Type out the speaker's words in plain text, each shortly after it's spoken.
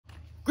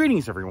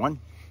Greetings everyone,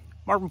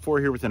 Marvin 4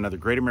 here with another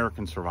Great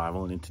American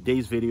Survival, and in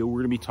today's video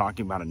we're going to be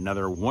talking about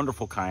another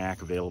wonderful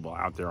kayak available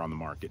out there on the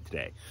market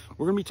today.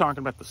 We're going to be talking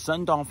about the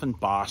Sundolphin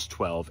Boss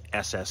 12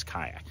 SS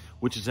kayak,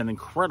 which is an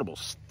incredible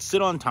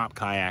sit-on-top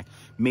kayak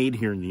made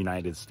here in the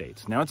United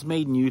States. Now it's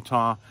made in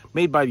Utah,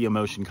 made by the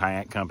Emotion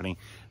Kayak Company.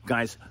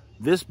 Guys,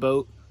 this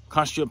boat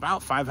costs you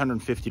about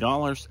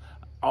 $550,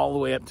 all the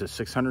way up to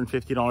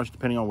 $650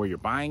 depending on where you're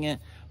buying it.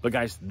 But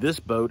guys, this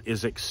boat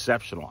is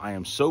exceptional. I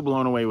am so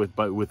blown away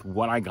with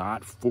what I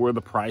got for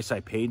the price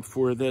I paid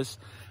for this.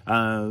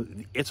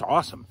 It's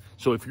awesome.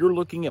 So if you're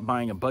looking at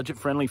buying a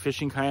budget-friendly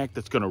fishing kayak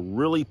that's going to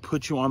really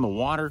put you on the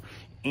water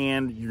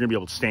and you're going to be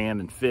able to stand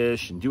and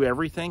fish and do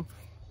everything,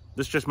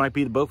 this just might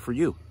be the boat for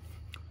you.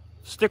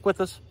 Stick with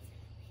us.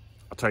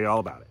 I'll tell you all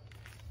about it.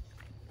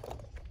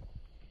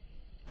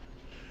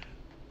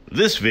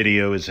 This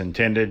video is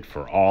intended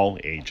for all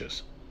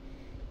ages.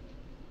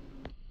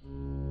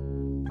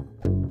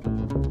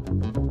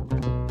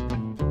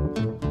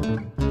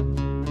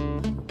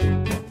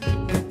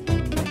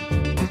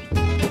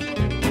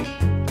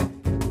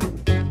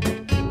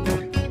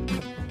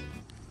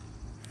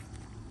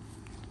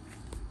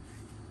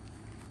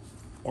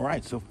 All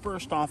right, so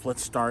first off,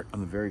 let's start on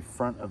the very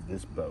front of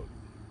this boat.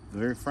 The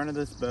very front of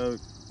this boat,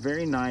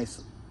 very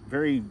nice,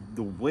 the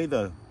way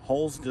the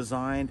hull's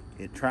designed,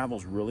 it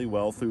travels really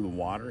well through the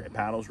water. It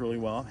paddles really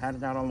well. Had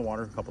it out on the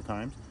water a couple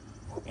times,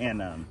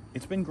 and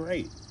it's been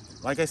great.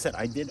 Like I said,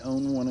 I did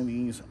own one of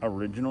these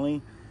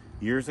originally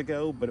years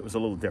ago, but it was a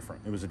little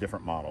different. It was a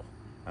different model.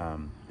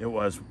 It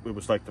was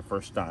like the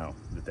first style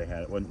that they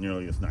had. It wasn't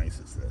nearly as nice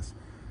as this.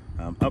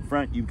 Up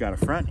front, you've got a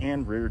front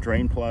and rear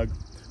drain plug.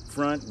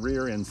 Front,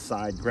 rear, and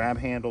side grab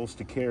handles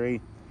to carry.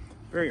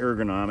 Very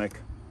ergonomic.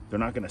 They're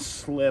not going to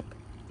slip.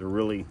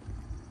 You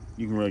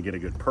can really get a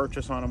good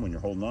purchase on them when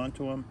you're holding on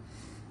to them.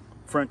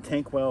 Front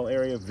tank well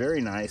area,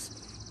 very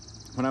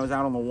nice. When I was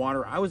out on the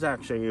water, I was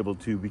actually able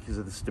to, because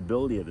of the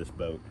stability of this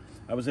boat,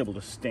 I was able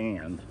to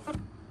stand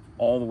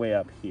all the way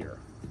up here.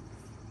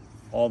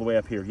 All the way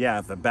up here.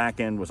 Yeah, the back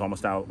end was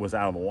almost out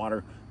of the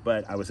water,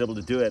 but I was able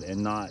to do it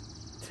and not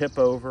tip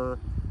over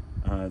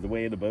the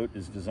way the boat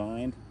is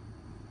designed.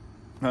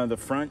 The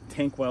front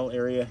tank well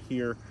area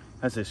here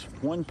has this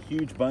one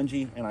huge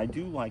bungee, and I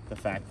do like the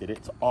fact that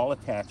it's all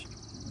attached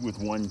with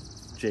one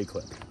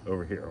J-clip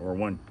over here, or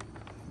one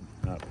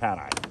pad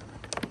eye.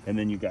 And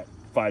then you've got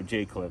 5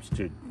 J-clips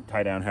to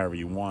tie down however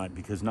you want,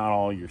 because not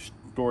all your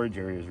storage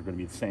areas are going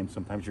to be the same.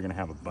 Sometimes you're going to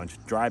have a bunch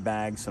of dry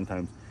bags.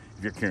 Sometimes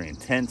if you're carrying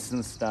tents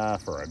and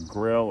stuff, or a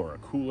grill or a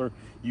cooler,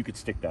 you could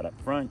stick that up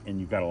front and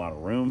you've got a lot of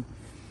room.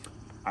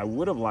 I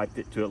would have liked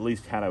it to at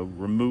least had a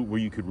remove where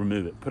you could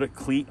remove it. Put a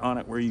cleat on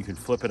it where you could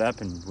flip it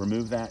up and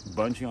remove that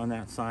bungee on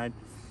that side.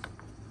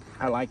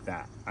 I like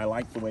that. I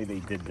like the way they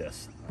did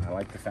this. I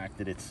like the fact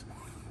that it's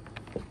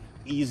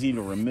easy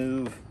to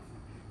remove.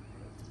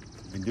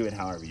 You can do it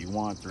however you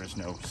want. There is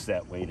no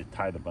set way to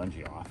tie the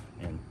bungee off,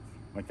 and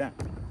like that.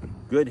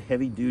 Good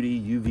heavy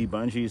duty UV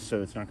bungees,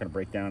 so it's not going to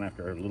break down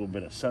after a little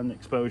bit of sun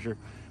exposure.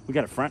 We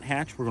got a front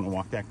hatch. We're going to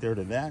walk back there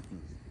to that.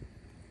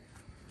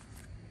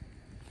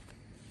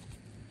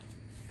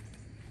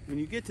 When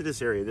you get to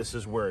this area, this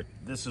is one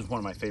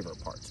of my favorite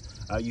parts.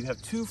 You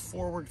have 2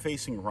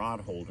 forward-facing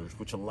rod holders,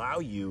 which allow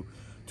you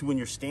to, when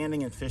you're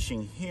standing and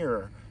fishing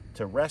here,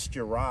 to rest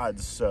your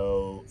rods.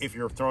 So if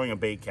you're throwing a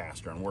bait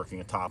caster and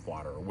working a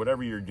topwater or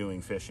whatever you're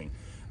doing fishing,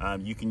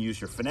 you can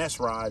use your finesse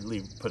rod,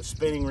 put a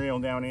spinning reel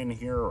down in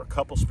here or a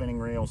couple spinning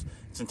reels.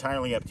 It's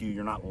entirely up to you.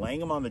 You're not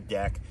laying them on the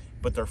deck,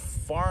 but they're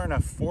far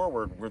enough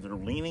forward where they're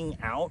leaning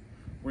out,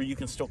 where you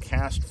can still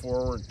cast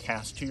forward,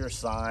 cast to your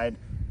side,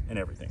 and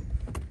everything.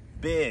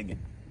 Big,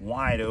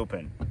 wide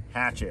open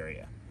hatch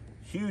area,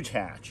 huge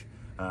hatch.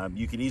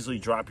 You can easily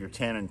drop your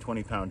 10 and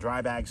 20 pound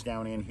dry bags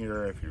down in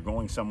here if you're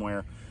going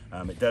somewhere.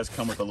 It does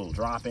come with a little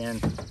drop in,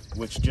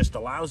 which just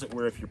allows it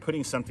where if you're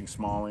putting something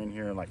small in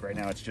here, like right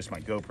now it's just my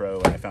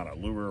GoPro, and I found a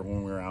lure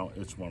when we were out.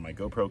 It's one of my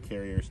GoPro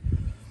carriers.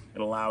 It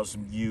allows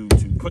you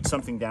to put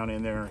something down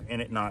in there and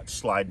it not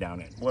slide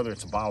down in, whether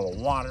it's a bottle of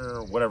water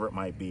or whatever it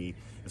might be.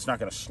 It's not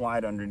going to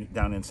slide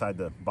down inside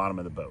the bottom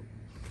of the boat.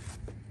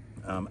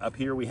 Up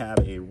here we have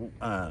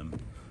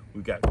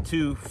we've got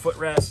 2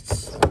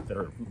 footrests that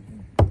are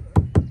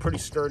pretty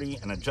sturdy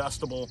and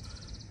adjustable.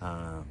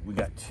 We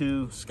got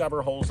 2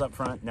 scupper holes up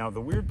front. Now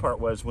the weird part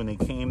was when they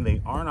came,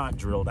 they are not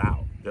drilled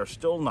out. They're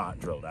still not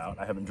drilled out.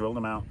 I haven't drilled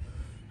them out.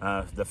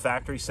 The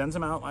factory sends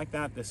them out like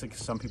that.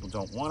 Some people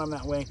don't want them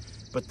that way,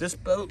 but this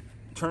boat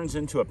turns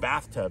into a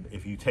bathtub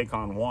if you take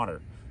on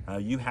water.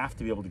 You have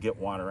to be able to get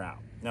water out.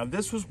 Now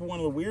this was one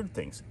of the weird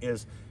things,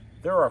 is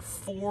there are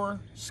 4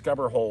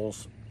 scupper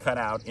holes cut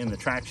out in the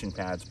traction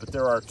pads, but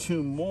there are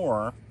 2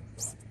 more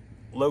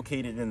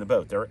located in the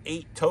boat. There are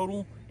 8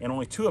 total, and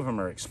only 2 of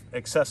them are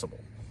accessible,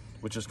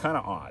 which is kind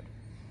of odd.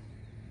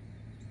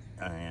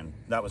 And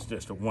that was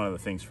just one of the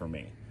things for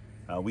me.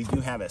 We do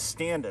have a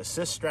stand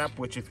assist strap,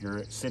 which if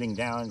you're sitting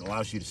down,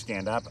 allows you to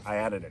stand up. I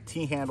added a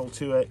T-handle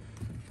to it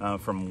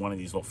from one of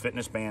these little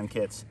fitness band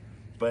kits.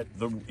 But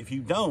if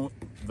you don't,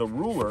 the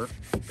ruler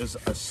is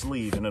a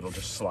sleeve and it'll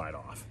just slide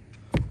off.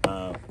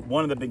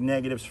 One of the big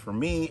negatives for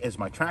me is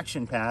my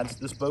traction pads.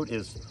 This boat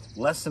is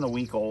less than a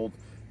week old,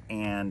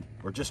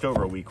 or just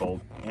over a week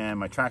old, and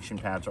my traction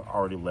pads are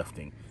already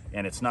lifting.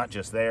 And it's not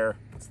just there,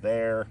 it's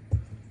there.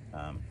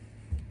 I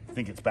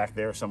think it's back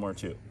there somewhere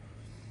too.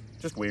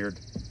 Just weird.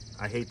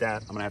 I hate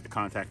that. I'm gonna have to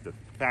contact the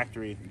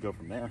factory and go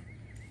from there.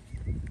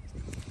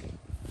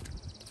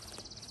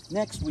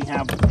 Next, we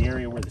have the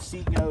area where the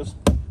seat goes.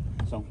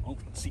 So, oh,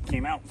 the seat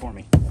came out for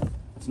me.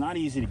 It's not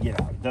easy to get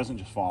out. It doesn't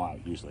just fall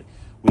out usually.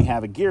 We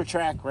have a gear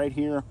track right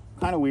here.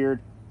 Kind of weird.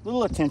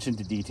 Little attention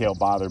to detail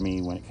bother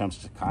me when it comes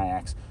to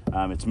kayaks.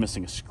 It's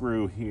missing a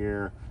screw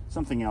here.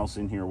 Something else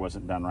in here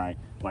wasn't done right.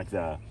 Like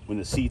when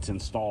the seat's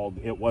installed,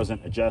 it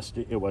wasn't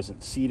adjusted. It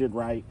wasn't seated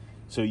right.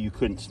 So you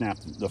couldn't snap,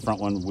 the front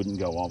one wouldn't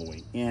go all the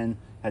way in.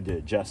 Had to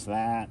adjust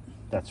that.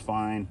 That's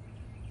fine.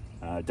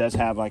 It does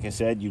have, like I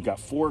said, you've got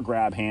 4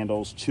 grab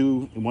handles,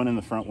 one in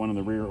the front, one in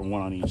the rear, and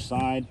one on each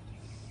side.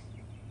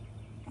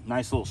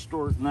 Nice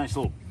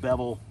little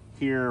bevel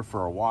here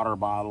for a water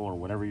bottle or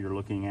whatever you're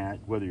looking at.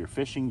 Whether you're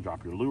fishing,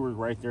 drop your lure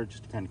right there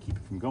just to kind of keep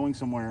it from going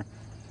somewhere.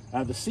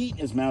 The seat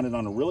is mounted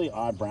on a really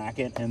odd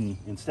bracket, and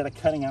instead of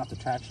cutting out the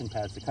traction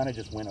pads, it kind of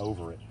just went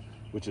over it,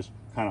 which is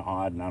kind of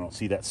odd, and I don't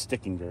see that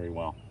sticking very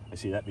well. I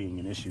see that being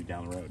an issue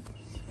down the road.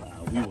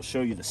 We will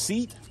show you the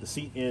seat. The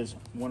seat is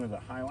one of the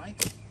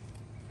highlights.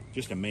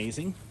 Just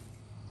amazing.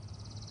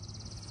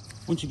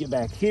 Once you get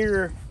back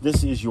here,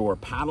 this is your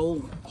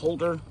paddle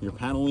holder, your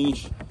paddle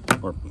leash,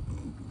 or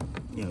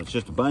it's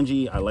just a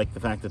bungee. I like the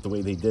fact that the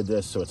way they did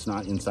this, so it's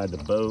not inside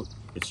the boat,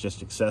 it's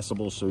just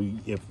accessible. So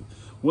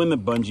when the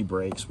bungee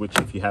breaks, which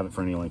if you have it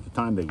for any length of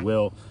time, they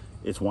will,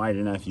 it's wide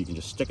enough you can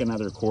just stick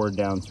another cord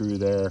down through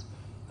there,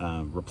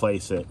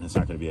 replace it, and it's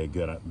not going to be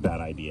a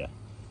bad idea,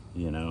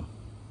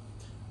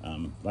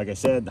 like I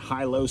said, the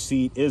high-low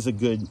seat is a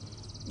good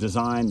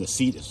design. The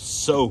seat is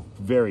so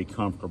very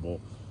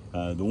comfortable.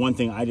 The one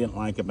thing I didn't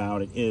like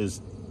about it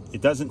is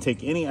it doesn't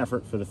take any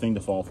effort for the thing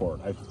to fall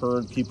forward. I've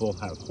heard people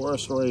have horror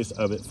stories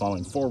of it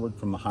falling forward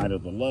from the high to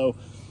the low.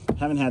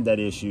 Haven't had that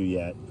issue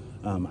yet.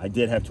 I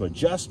did have to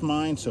adjust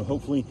mine, so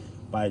hopefully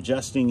by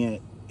adjusting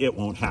it, it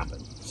won't happen.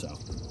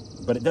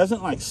 But it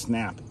doesn't like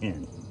snap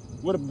in.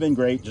 Would have been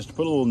great just to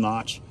put a little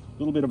notch, a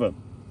little bit of a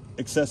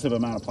excessive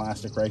amount of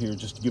plastic right here,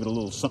 just to give it a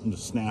little something to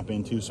snap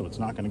into so it's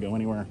not going to go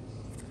anywhere.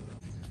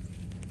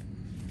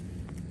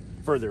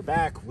 Further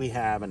back, we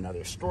have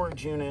another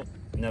storage unit,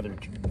 another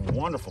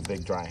wonderful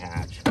big dry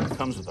hatch. It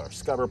comes with our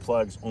scupper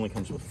plugs, only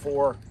comes with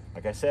 4.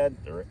 Like I said,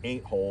 there are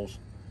 8 holes.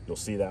 You'll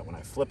see that when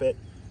I flip it.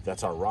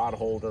 That's our rod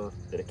holder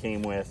that it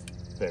came with.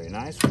 Very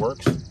nice,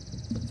 works.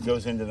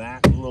 Goes into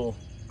that little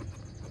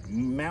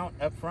mount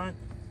up front.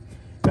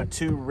 Got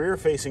 2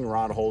 rear-facing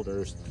rod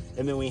holders,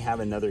 and then we have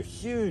another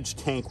huge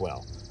tank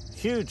well.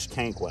 Huge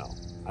tank well.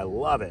 I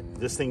love it.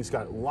 This thing's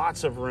got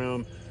lots of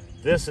room.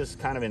 This is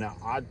kind of in an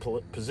odd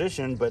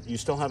position, but you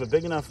still have a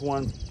big enough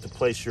one to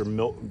place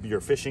your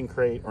fishing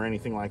crate or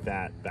anything like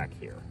that back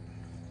here.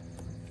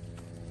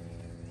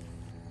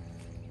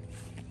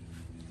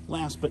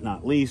 Last but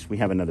not least, we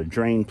have another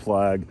drain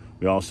plug.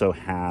 We also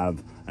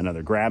have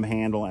another grab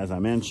handle, as I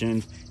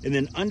mentioned. And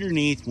then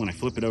underneath, when I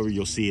flip it over,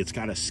 you'll see it's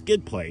got a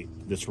skid plate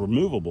that's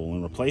removable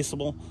and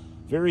replaceable.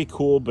 Very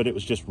cool, but it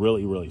was just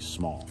really, really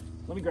small.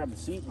 Let me grab the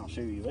seat and I'll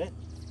show you it.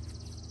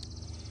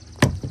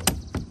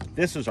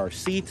 This is our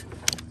seat.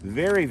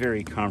 Very,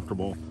 very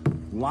comfortable.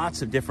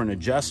 Lots of different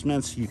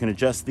adjustments. You can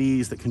adjust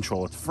these that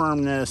control its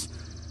firmness.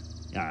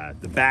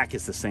 The back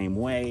is the same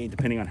way,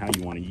 depending on how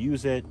you want to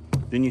use it.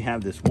 Then you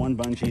have this one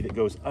bungee that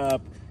goes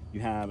up. You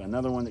have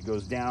another one that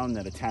goes down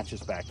that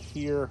attaches back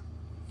here.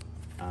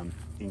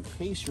 In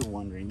case you're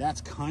wondering,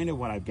 that's kind of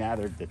what I've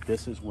gathered that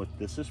this is what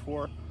this is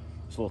for.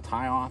 This little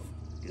tie off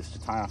is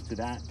to tie off to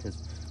that, because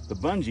the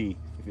bungee,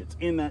 if it's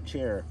in that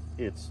chair,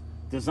 it's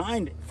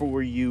designed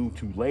for you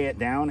to lay it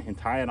down and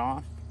tie it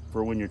off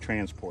for when you're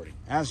transporting.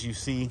 As you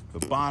see,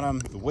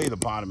 the way the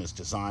bottom is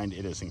designed,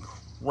 it is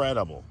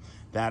incredible.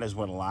 That is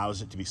what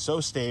allows it to be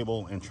so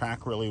stable and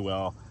track really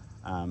well.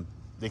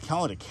 They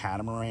call it a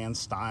catamaran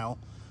style,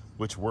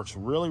 which works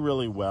really,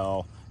 really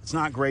well. It's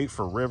not great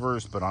for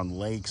rivers, but on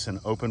lakes and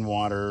open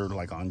water,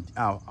 like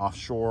out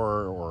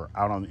offshore or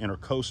out on the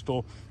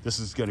intercoastal, this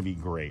is going to be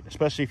great,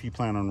 especially if you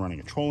plan on running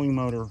a trolling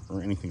motor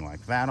or anything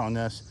like that on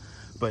this.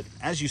 But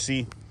as you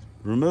see,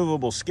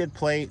 removable skid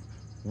plate,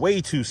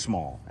 way too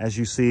small. As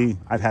you see,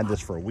 I've had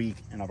this for a week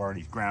and I've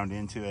already ground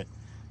into it.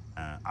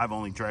 I've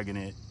only dragged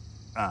it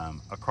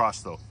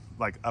across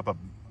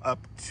up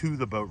to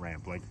the boat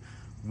ramp. Like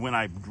when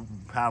I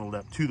paddled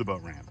up to the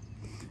boat ramp,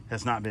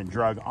 has not been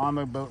drug on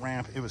the boat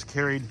ramp. It was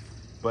carried,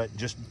 but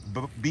just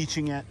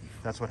beaching it,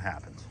 that's what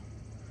happens.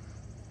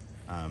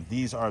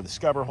 These are the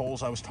scupper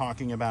holes I was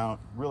talking about.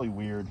 Really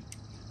weird.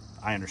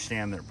 I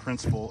understand their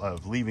principle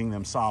of leaving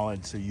them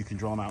solid so you can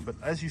drill them out, but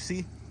as you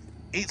see,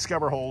 8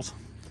 scupper holes,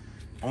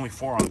 only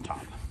 4 on the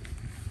top.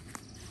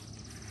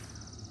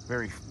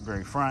 Very,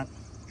 very front.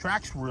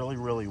 Tracks really,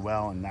 really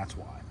well, and that's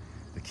why.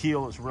 The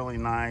keel is really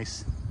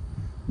nice,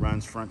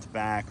 runs front to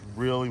back,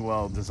 really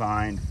well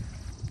designed.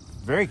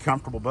 Very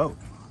comfortable boat.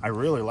 I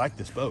really like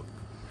this boat.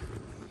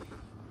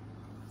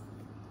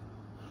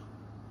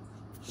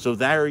 So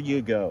there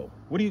you go.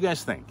 What do you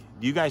guys think?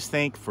 Do you guys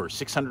think for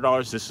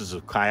 $600 this is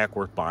a kayak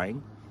worth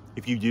buying?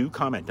 If you do,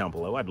 comment down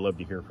below. I'd love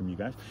to hear from you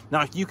guys.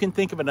 Now, if you can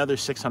think of another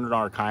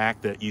 $600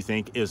 kayak that you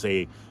think is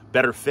a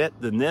better fit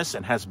than this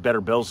and has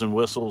better bells and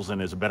whistles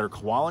and is a better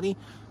quality,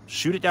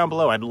 shoot it down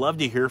below. I'd love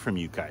to hear from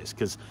you guys,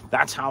 because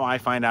that's how I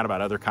find out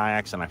about other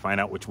kayaks, and I find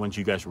out which ones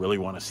you guys really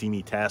want to see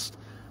me test.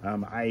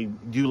 I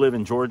do live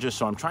in Georgia,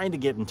 so I'm trying to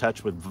get in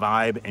touch with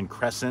Vibe and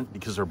Crescent,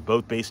 because they're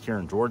both based here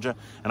in Georgia,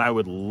 and I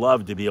would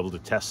love to be able to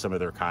test some of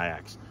their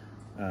kayaks.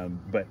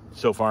 But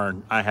so far,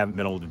 I haven't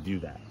been able to do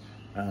that.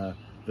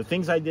 The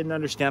things I didn't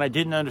understand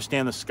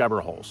the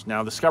scupper holes.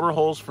 Now, the scupper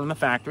holes from the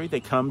factory,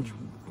 they come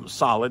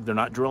solid, they're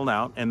not drilled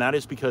out, and that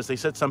is because they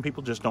said some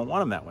people just don't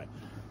want them that way.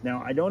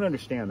 Now, I don't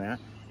understand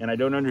that, and I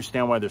don't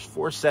understand why there's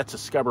 4 sets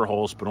of scupper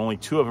holes, but only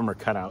 2 of them are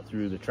cut out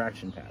through the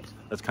traction pads.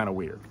 That's kind of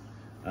weird.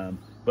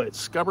 But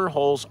scupper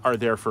holes are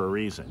there for a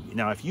reason.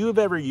 Now, if you have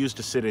ever used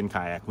a sit-in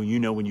kayak, well, you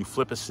know when you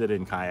flip a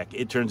sit-in kayak,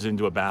 it turns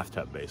into a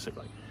bathtub,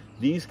 basically.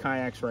 These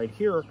kayaks right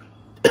here,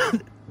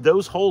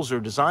 those holes are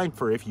designed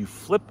for if you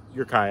flip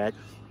your kayak,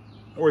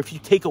 or if you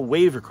take a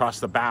wave across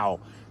the bow.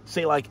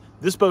 Say, like,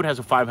 this boat has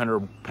a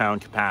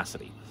 500-pound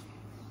capacity.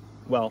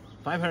 Well,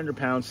 500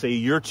 pounds, say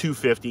you're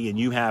 250 and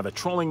you have a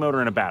trolling motor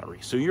and a battery.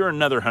 So you're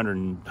another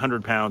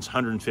 100 pounds,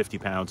 150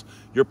 pounds.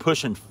 You're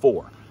pushing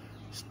 4.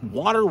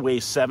 Water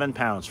weighs 7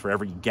 pounds for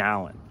every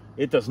gallon.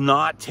 It does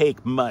not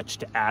take much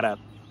to add up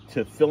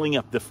to filling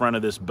up the front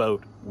of this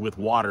boat with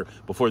water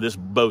before this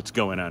boat's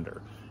going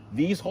under.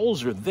 These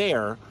holes are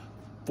there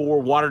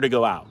for water to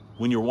go out.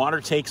 When your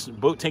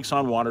boat takes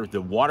on water,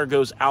 the water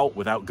goes out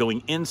without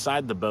going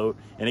inside the boat,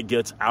 and it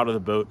gets out of the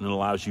boat, and it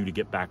allows you to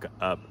get back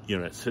up. You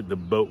know, the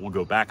boat will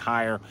go back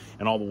higher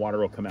and all the water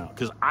will come out.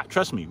 Because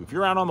trust me, if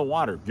you're out on the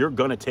water, you're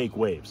gonna take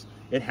waves.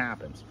 It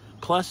happens.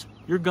 Plus,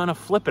 you're gonna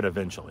flip it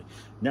eventually.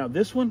 Now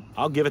this one,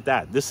 I'll give it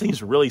that. This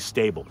thing's really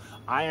stable.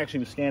 I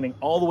actually was standing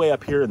all the way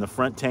up here in the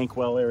front tank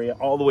well area,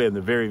 all the way in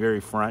the very, very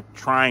front,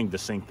 trying to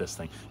sink this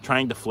thing,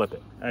 trying to flip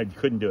it. I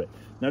couldn't do it.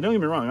 Now, don't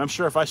get me wrong, I'm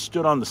sure if I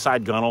stood on the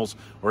side gunnels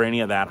or any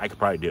of that, I could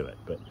probably do it.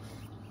 But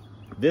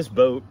this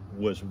boat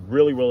was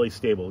really, really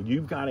stable.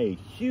 You've got a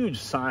huge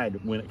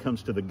side when it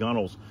comes to the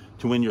gunnels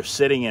to when you're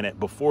sitting in it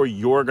before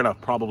you're gonna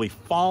probably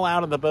fall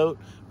out of the boat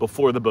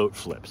before the boat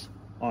flips,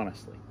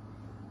 honestly.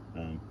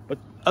 But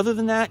other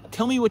than that,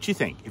 tell me what you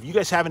think. If you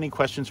guys have any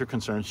questions or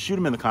concerns, shoot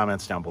them in the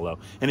comments down below.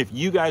 And if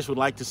you guys would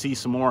like to see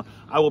some more,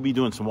 I will be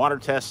doing some water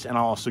tests, and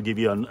I'll also give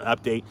you an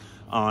update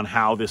on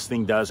how this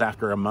thing does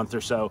after a month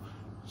or so.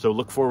 So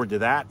look forward to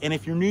that. And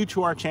if you're new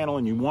to our channel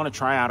and you want to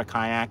try out a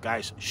kayak,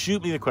 guys,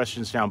 shoot me the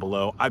questions down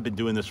below. I've been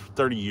doing this for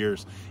 30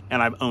 years,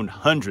 and I've owned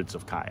hundreds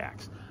of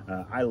kayaks.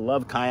 I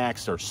love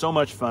kayaks. They're so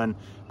much fun.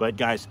 But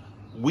guys,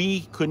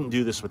 we couldn't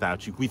do this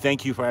without you. We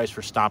thank you guys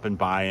for stopping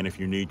by, and if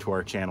you're new to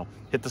our channel,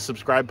 hit the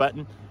subscribe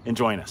button and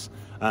join us.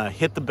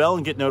 Hit the bell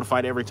and get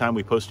notified every time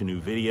we post a new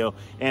video.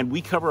 And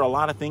we cover a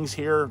lot of things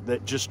here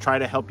that just try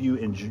to help you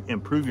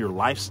improve your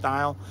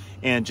lifestyle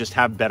and just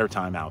have better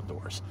time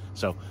outdoors.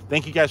 So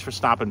thank you guys for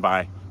stopping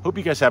by. Hope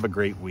you guys have a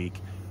great week.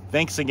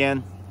 Thanks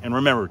again. And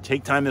remember,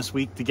 take time this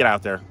week to get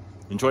out there,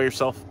 enjoy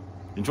yourself,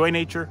 enjoy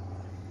nature,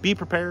 be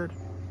prepared,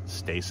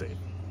 stay safe.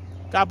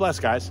 God bless,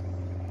 guys.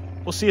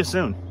 We'll see you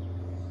soon.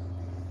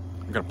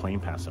 I got a plane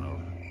passing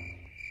over.